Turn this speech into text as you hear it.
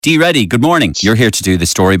Dee Reddy, good morning. You're here to do the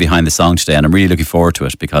story behind the song today, and I'm really looking forward to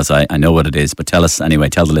it because I know what it is. But tell us anyway,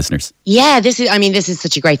 tell the listeners. Yeah, this is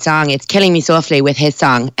such a great song. It's Killing Me Softly with his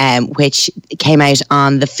song, which came out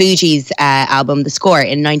on the Fugees album, The Score,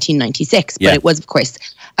 in 1996. But it was, of course,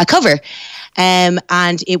 a cover.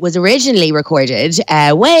 And it was originally recorded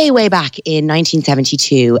way back in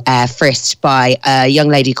 1972, first by a young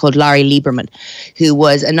lady called Laurie Lieberman, who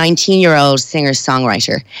was a 19-year-old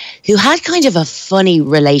singer-songwriter who had kind of a funny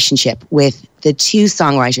relationship with the two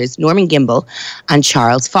songwriters, Norman Gimbel and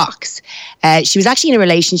Charles Fox. She was actually in a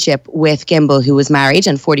relationship with Gimbel, who was married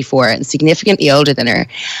and 44 and significantly older than her.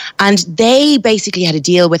 And they basically had a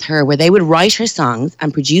deal with her where they would write her songs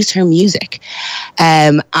and produce her music.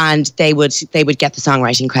 And they would get the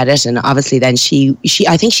songwriting credit. And obviously then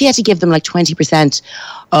I think she had to give them like 20%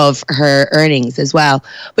 of her earnings as well.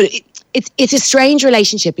 But it's a strange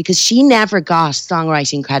relationship because she never got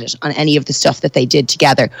songwriting credit on any of the stuff that they did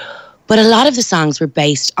together. But a lot of the songs were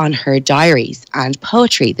based on her diaries and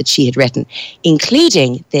poetry that she had written,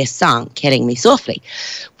 including this song, Killing Me Softly,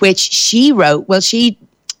 which she wrote. Well, she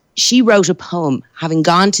wrote a poem having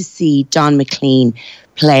gone to see Don McLean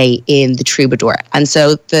play in The Troubadour. And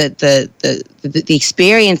so the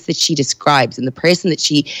experience that she describes and the person that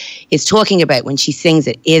she is talking about when she sings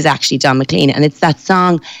it is actually Don McLean. And it's that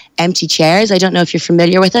song, Empty Chairs. I don't know if you're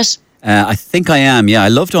familiar with it. I think I am. Yeah, I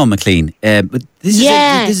love Don McLean. But this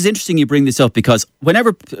is interesting you bring this up because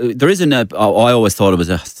whenever there is I always thought it was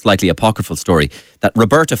a slightly apocryphal story that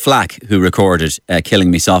Roberta Flack, who recorded Killing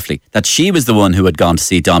Me Softly, that she was the one who had gone to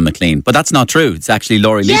see Don McLean. But that's not true. It's actually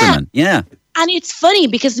Laurie Lieberman. Yeah. And it's funny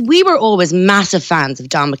because we were always massive fans of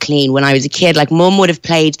Don McLean when I was a kid. Like, Mum would have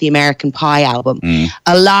played the American Pie album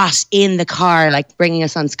a lot in the car, like bringing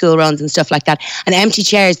us on school runs and stuff like that. And Empty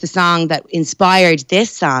Chairs, the song that inspired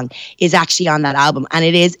this song, is actually on that album. And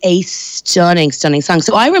it is a stunning, stunning song.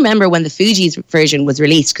 So I remember when the Fugees version was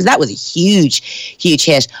released, because that was a huge, huge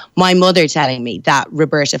hit, my mother telling me that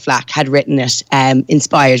Roberta Flack had written it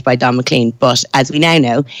inspired by Don McLean. But as we now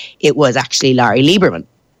know, it was actually Laurie Lieberman.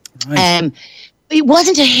 Right. It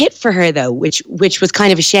wasn't a hit for her though, which was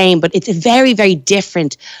kind of a shame. But it's a very, very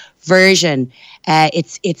different version.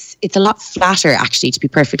 It's a lot flatter, actually, to be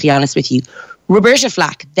perfectly honest with you. Roberta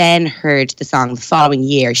Flack then heard the song the following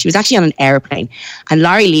year. She was actually on an airplane, and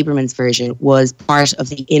Laurie Lieberman's version was part of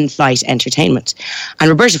the in-flight entertainment. And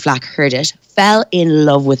Roberta Flack heard it, fell in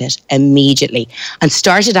love with it immediately, and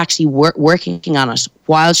started actually working on it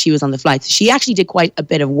while she was on the flight. So she actually did quite a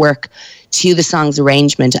bit of work to the song's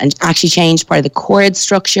arrangement and actually changed part of the chord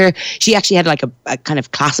structure. She actually had like a kind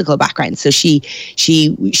of classical background. So she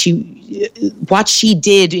what she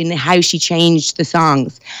did in how she changed the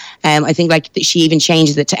songs, I think like she even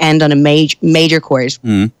changes it to end on a major chord.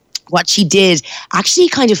 What she did actually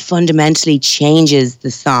kind of fundamentally changes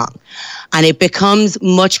the song, and it becomes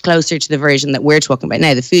much closer to the version that we're talking about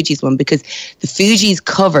now, the Fugees one, because the Fugees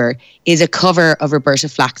cover is a cover of Roberta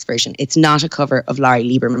Flack's version. It's not a cover of Laurie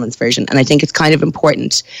Lieberman's version, and I think it's kind of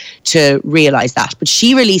important to realise that. But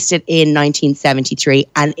she released it in 1973,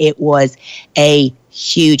 and it was a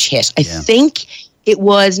huge hit. I think it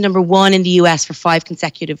was number one in the US for 5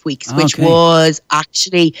 consecutive weeks, which was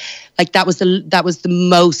actually like that was the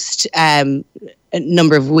most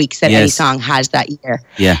number of weeks that any song had that year.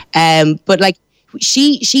 Yeah. But like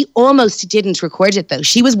she almost didn't record it though.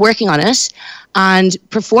 She was working on it and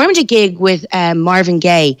performed a gig with Marvin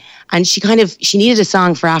Gaye, and she needed a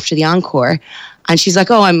song for after the encore. And she's like,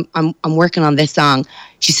 "Oh, I'm working on this song."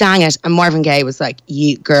 She sang it, and Marvin Gaye was like,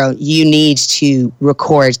 "You need to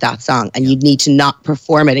record that song, and you need to not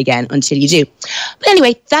perform it again until you do." But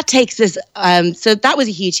anyway, that takes us. So that was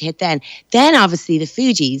a huge hit then. Then obviously the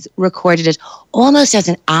Fugees recorded it almost as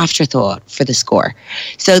an afterthought for The Score.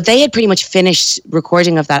 So they had pretty much finished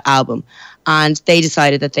recording of that album, and they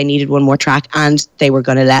decided that they needed one more track, and they were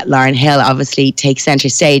going to let Lauryn Hill obviously take centre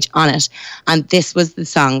stage on it. And this was the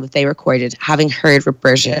song that they recorded, having heard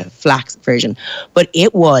Roberta Flack's version. But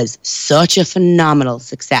it was such a phenomenal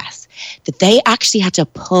success that they actually had to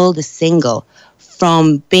pull the single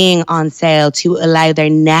from being on sale to allow their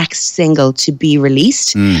next single to be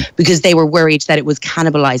released because they were worried that it was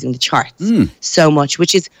cannibalizing the charts so much,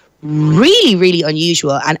 which is really, really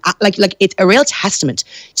unusual, and like it's a real testament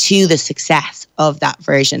to the success of that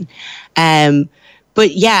version.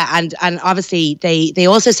 But yeah, and obviously they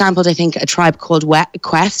also sampled, I think, A Tribe Called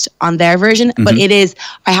Quest on their version. But it is,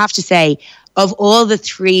 I have to say, of all the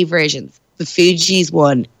 3 versions, the Fugees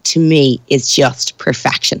one to me is just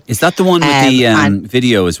perfection. Is that the one with the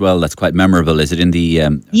video as well? That's quite memorable. Is it in the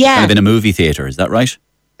kind of in a movie theatre? Is that right?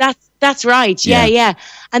 That's right. Yeah.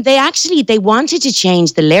 And they wanted to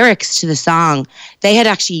change the lyrics to the song. They had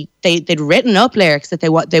actually they'd written up lyrics that they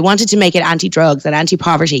wanted to make it anti-drugs and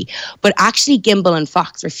anti-poverty, but actually Gimbel and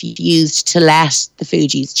Fox refused to let the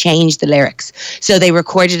Fugees change the lyrics, so they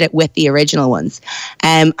recorded it with the original ones.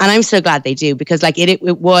 And I'm so glad they do, because like it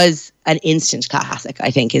was an instant classic, I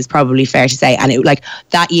think is probably fair to say. And it, like,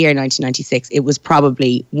 that year 1996, it was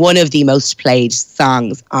probably one of the most played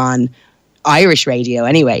songs on Irish radio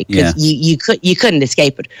anyway, because you couldn't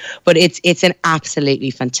escape it. But it's an absolutely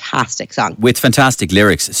fantastic song with fantastic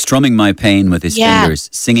lyrics. Strumming my pain with his fingers,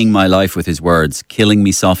 singing my life with his words, killing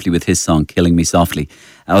me softly with his song, killing me softly.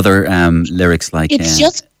 Other lyrics like it's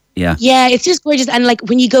it's just gorgeous. And like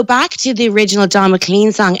when you go back to the original Don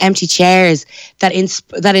McLean song Empty Chairs that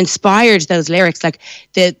inspired those lyrics, like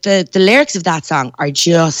the lyrics of that song are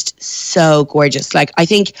just so gorgeous. Like, I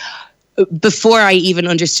think before I even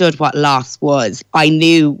understood what loss was, I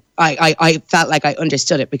knew I felt like I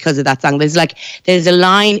understood it because of that song. There's a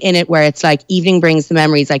line in it where it's like, evening brings the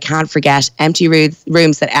memories I can't forget, empty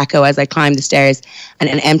rooms that echo as I climb the stairs, and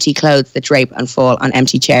empty clothes that drape and fall on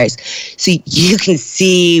empty chairs. So you can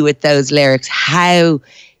see with those lyrics how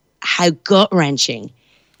gut wrenching.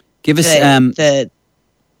 Give us Lauryn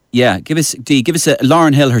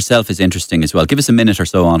Hill herself is interesting as well. Give us a minute or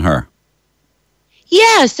so on her.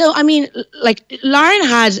 Yeah, so I mean, like, Lauren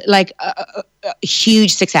had like a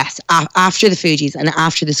huge success after the Fugees and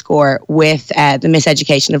after the score with the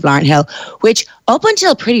Miseducation of Lauryn Hill, which up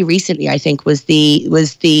until pretty recently, I think, was the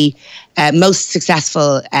most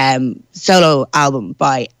successful solo album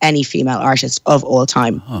by any female artist of all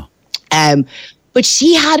time. But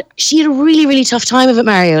she had a really, really tough time of it,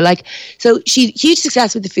 Mario. Like, so she had huge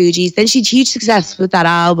success with the Fugees, then she had huge success with that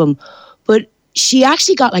album, but she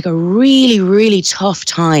actually got like a really, really tough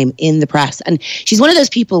time in the press. And she's one of those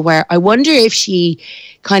people where I wonder if she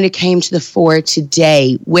kind of came to the fore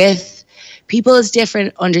today with people's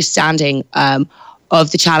different understanding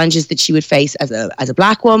of the challenges that she would face as a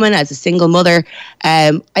black woman, as a single mother.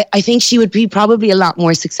 I think she would be probably a lot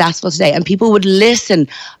more successful today, and people would listen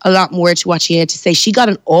a lot more to what she had to say. She got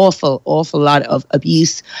an awful, awful lot of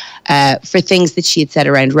abuse for things that she had said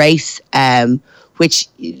around race, which,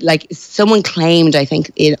 like, someone claimed, I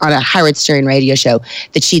think, on a Howard Stern radio show,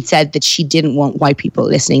 that she'd said that she didn't want white people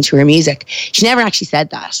listening to her music. She never actually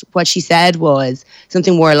said that. What she said was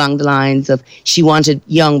something more along the lines of she wanted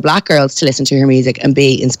young black girls to listen to her music and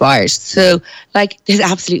be inspired. So, like, there's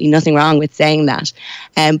absolutely nothing wrong with saying that.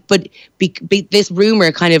 But this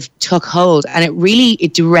rumor kind of took hold, and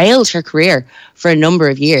it derailed her career for a number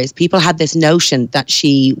of years. People had this notion that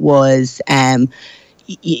she was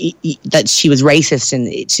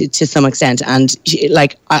racist to some extent, and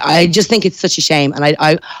I just think it's such a shame, and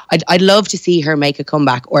I'd love to see her make a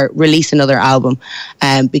comeback or release another album,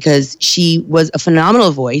 because she was a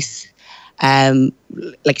phenomenal voice,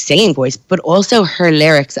 like singing voice, but also her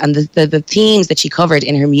lyrics and the themes that she covered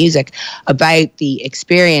in her music about the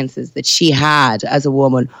experiences that she had as a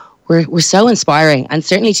woman were so inspiring, and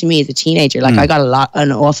certainly to me as a teenager, I got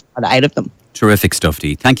an awful lot out of them. Terrific stuff,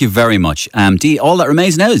 Dee. Thank you very much. Dee, all that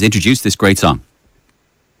remains now is introduce this great song.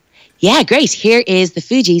 Yeah, great. Here is the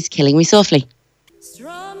Fugees, Killing Me Softly.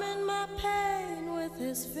 Strumming my pain with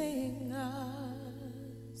his fingers,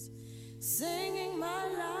 singing my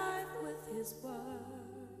life with his words.